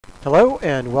Hello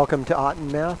and welcome to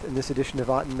Otten Math. In this edition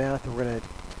of Otten Math, we're going to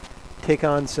take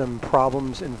on some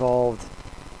problems involved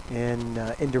in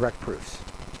indirect proofs.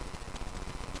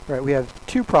 All right, we have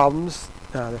two problems.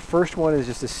 The first one is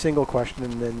just a single question,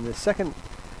 and then the second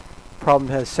problem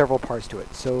has several parts to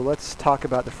it. So let's talk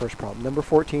about the first problem, number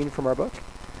 14 from our book.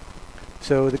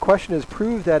 So the question is,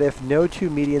 prove that if no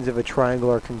two medians of a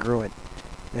triangle are congruent,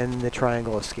 then the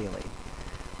triangle is scalene.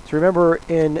 So remember,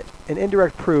 in an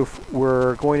indirect proof,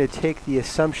 we're going to take the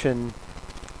assumption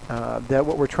that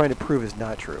what we're trying to prove is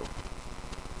not true.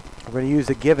 We're going to use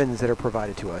the givens that are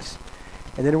provided to us.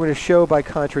 And then we're going to show by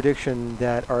contradiction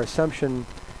that our assumption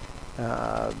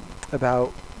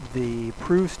about the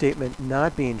proof statement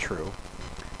not being true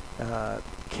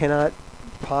cannot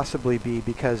possibly be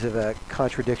because of a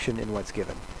contradiction in what's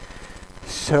given.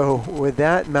 So with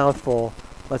that mouthful,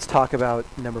 let's talk about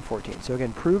number 14. So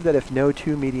again, prove that if no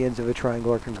two medians of a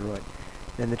triangle are congruent,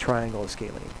 then the triangle is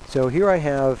scalene. So here I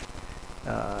have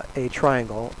a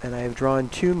triangle, and I have drawn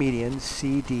two medians,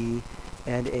 CD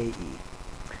and AE.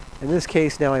 In this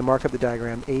case, now I mark up the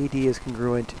diagram. AD is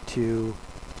congruent to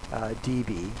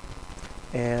DB,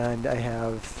 and I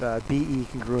have BE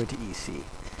congruent to EC.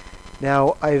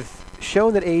 Now, I've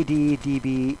shown that AD,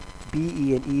 DB,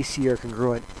 BE, and EC are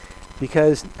congruent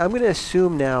because I'm going to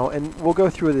assume now, and we'll go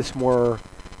through this more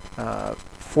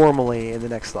formally in the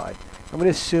next slide. I'm going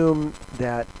to assume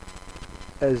that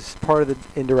as part of the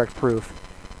indirect proof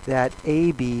that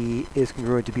AB is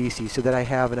congruent to BC so that I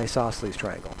have an isosceles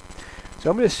triangle. So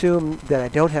I'm going to assume that I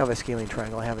don't have a scalene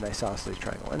triangle, I have an isosceles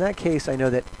triangle. In that case, I know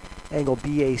that angle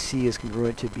BAC is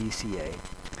congruent to BCA.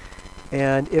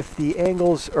 And if the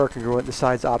angles are congruent, the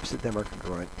sides opposite them are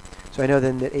congruent. So I know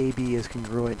then that AB is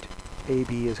congruent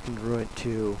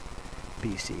to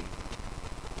BC.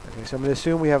 Okay, so I'm going to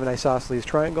assume we have an isosceles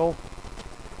triangle,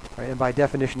 right? And by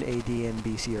definition, AD and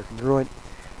BC are congruent.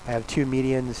 I have two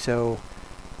medians, so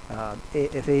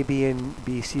if AB and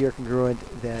BC are congruent,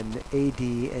 then AD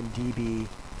and DB,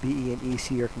 BE and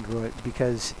EC are congruent,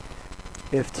 because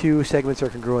if two segments are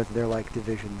congruent, their like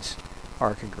divisions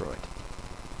are congruent.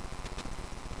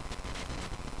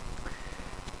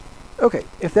 Okay,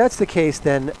 if that's the case,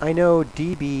 then I know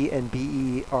DB and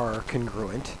BE are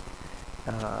congruent,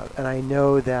 and I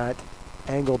know that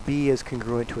angle B is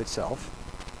congruent to itself,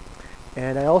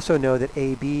 and I also know that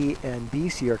AB and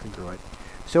BC are congruent.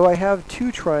 So I have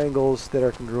two triangles that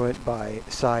are congruent by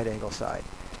side, angle, side.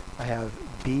 I have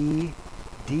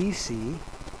BDC,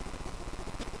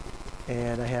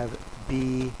 and I have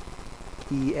BEA.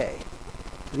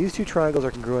 So these two triangles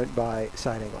are congruent by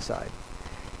side, angle, side.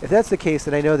 If that's the case,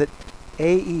 then I know that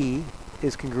AE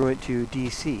is congruent to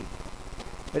DC.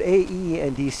 But AE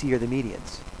and DC are the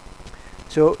medians.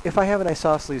 So if I have an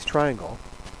isosceles triangle,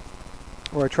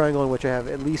 or a triangle in which I have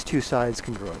at least two sides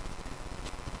congruent,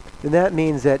 then that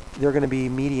means that there are going to be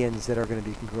medians that are going to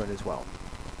be congruent as well.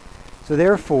 So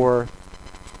therefore,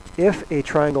 if a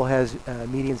triangle has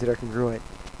medians that are congruent,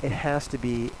 it has to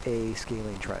be a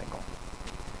scalene triangle.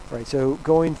 Right, so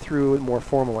going through it more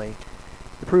formally,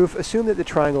 the proof, assume that the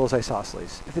triangle is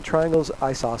isosceles. If the triangle is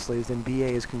isosceles, then BA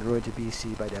is congruent to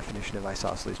BC by definition of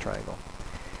isosceles triangle.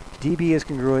 DB is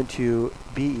congruent to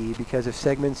BE because if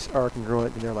segments are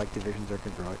congruent, then their like divisions are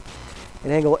congruent.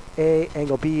 And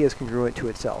angle B is congruent to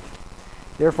itself.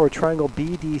 Therefore, triangle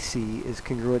BDC is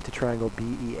congruent to triangle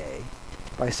BEA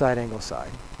by side, angle, side.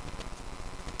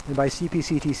 And by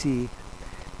CPCTC,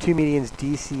 two medians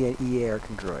DC and EA are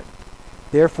congruent.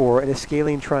 Therefore, in a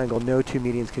scalene triangle, no two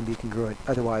medians can be congruent.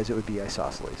 Otherwise, it would be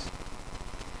isosceles.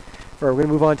 All right, we're going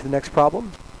to move on to the next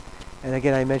problem. And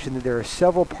again, I mentioned that there are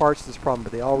several parts to this problem,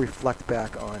 but they all reflect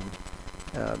back on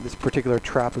this particular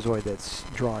trapezoid that's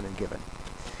drawn and given.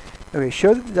 Okay,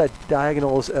 show that the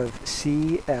diagonals of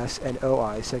CS and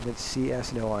OI, segments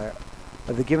CS and OI,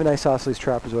 of the given isosceles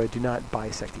trapezoid do not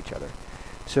bisect each other.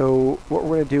 So what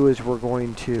we're going to do is we're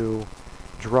going to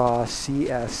draw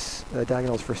CS,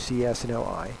 diagonals for CS and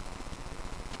OI.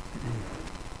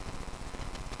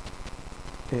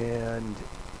 And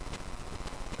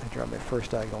I draw my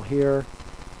first diagonal here,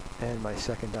 and my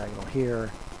second diagonal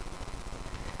here.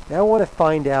 Now I want to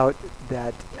find out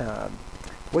that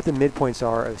what the midpoints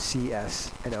are of CS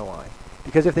and OI.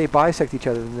 Because if they bisect each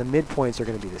other, then the midpoints are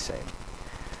going to be the same.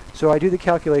 So I do the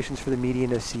calculations for the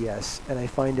median of CS, and I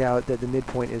find out that the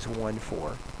midpoint is 1,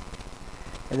 4.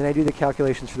 And then I do the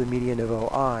calculations for the median of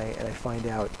OI, and I find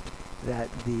out that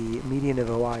the median of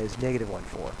OI is negative 1,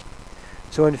 4.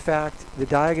 So in fact, the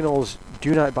diagonals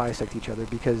do not bisect each other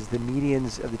because the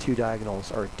medians of the two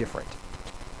diagonals are different.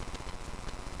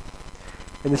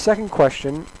 In the second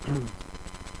question,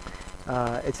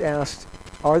 it's asked,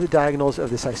 are the diagonals of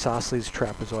this isosceles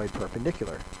trapezoid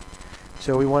perpendicular?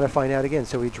 So we want to find out again.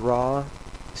 So we draw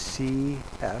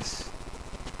CS,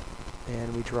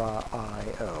 and we draw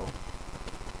IO.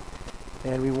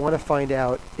 And we want to find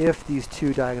out if these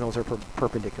two diagonals are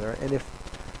perpendicular. And if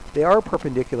they are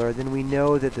perpendicular, then we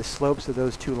know that the slopes of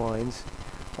those two lines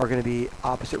are going to be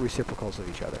opposite reciprocals of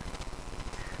each other.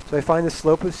 So I find the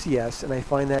slope of CS, and I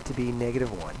find that to be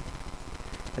 -1.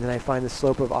 And then I find the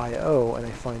slope of IO, and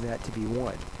I find that to be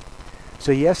 1.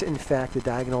 So yes, in fact, the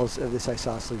diagonals of this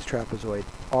isosceles trapezoid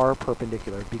are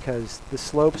perpendicular because the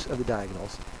slopes of the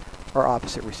diagonals are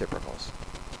opposite reciprocals.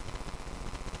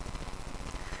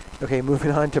 Okay,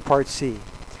 moving on to part C.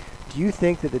 Do you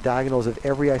think that the diagonals of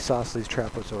every isosceles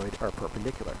trapezoid are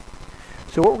perpendicular?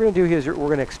 So what we're going to do here is we're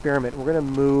going to experiment. We're going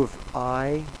to move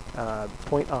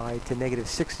point I to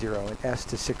 -6, 0 and S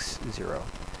to 6, 0.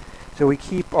 So we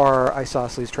keep our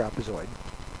isosceles trapezoid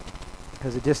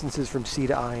because the distances from C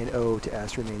to I and O to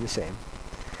S remain the same.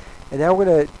 And now we're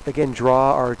going to, again,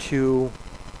 draw our two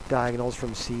diagonals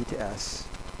from C to S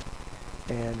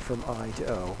and from I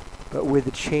to O, but with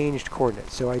the changed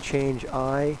coordinates. So I change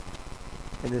I,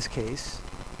 in this case,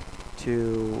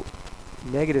 to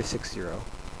 -6, 0,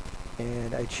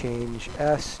 and I change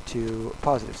S to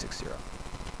 +6, 0.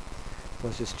 So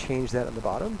let's just change that on the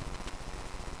bottom.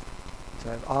 So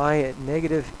I have I at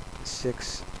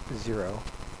 -6, 0,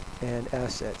 and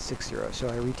S at 6, 0. So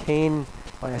I retain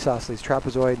my isosceles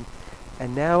trapezoid,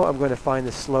 and now I'm going to find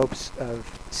the slopes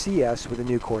of CS with the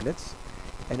new coordinates,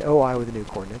 and OI with the new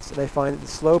coordinates, and I find that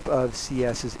the slope of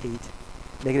CS is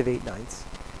 -8/9,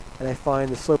 and I find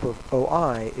the slope of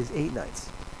OI is 8/9.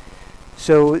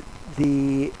 So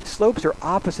the slopes are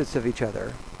opposites of each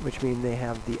other, which means they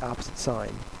have the opposite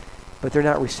sign, but they're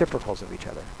not reciprocals of each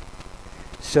other.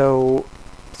 So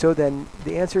then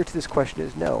the answer to this question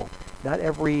is no. Not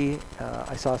every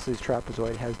isosceles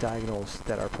trapezoid has diagonals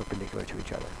that are perpendicular to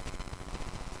each other.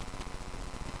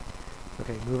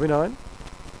 Okay, moving on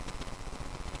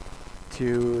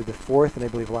to the fourth and I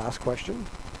believe last question.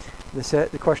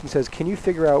 The question says, can you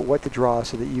figure out what to draw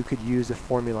so that you could use the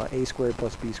formula a squared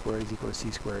plus b squared is equal to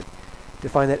c squared to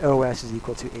find that OS is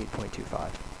equal to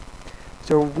 8.25?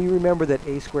 So we remember that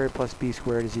a squared plus b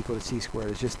squared is equal to c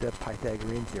squared is just the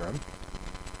Pythagorean theorem.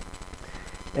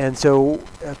 And so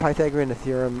Pythagorean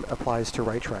theorem applies to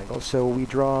right triangles. So we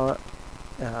draw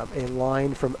a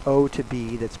line from O to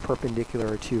B that's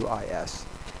perpendicular to IS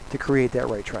to create that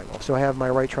right triangle. So I have my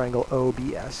right triangle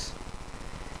OBS.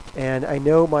 And I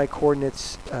know my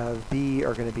coordinates of B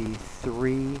are going to be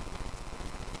 3,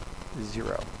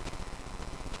 0.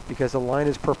 Because the line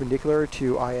is perpendicular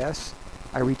to IS,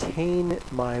 I retain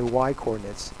my y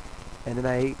coordinates, and then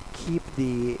I keep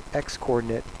the x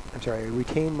coordinate, I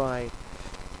retain my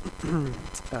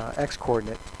x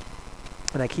coordinate,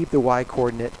 and I keep the y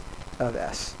coordinate of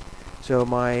S. So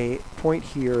my point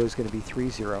here is going to be 3,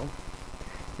 0.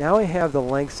 Now I have the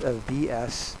lengths of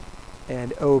BS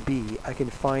and OB. I can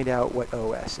find out what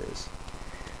OS is.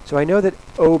 So I know that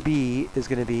OB is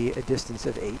going to be a distance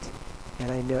of 8,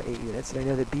 and I know 8 units, and I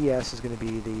know that BS is going to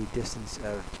be the distance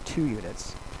of 2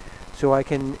 units. So I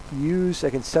can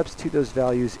substitute those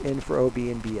values in for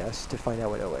OB and BS to find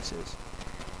out what OS is.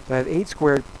 So I have 8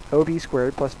 squared, OB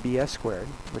squared plus BS squared,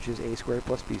 which is a squared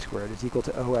plus b squared, is equal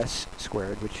to OS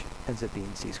squared, which ends up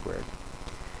being c squared.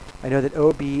 I know that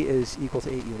OB is equal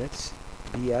to 8 units,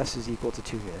 BS is equal to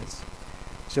 2 units.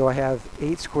 So I have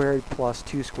 8 squared plus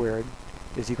 2 squared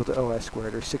is equal to OS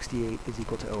squared, or 68 is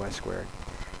equal to OS squared.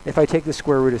 If I take the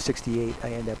square root of 68,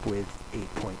 I end up with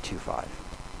 8.25.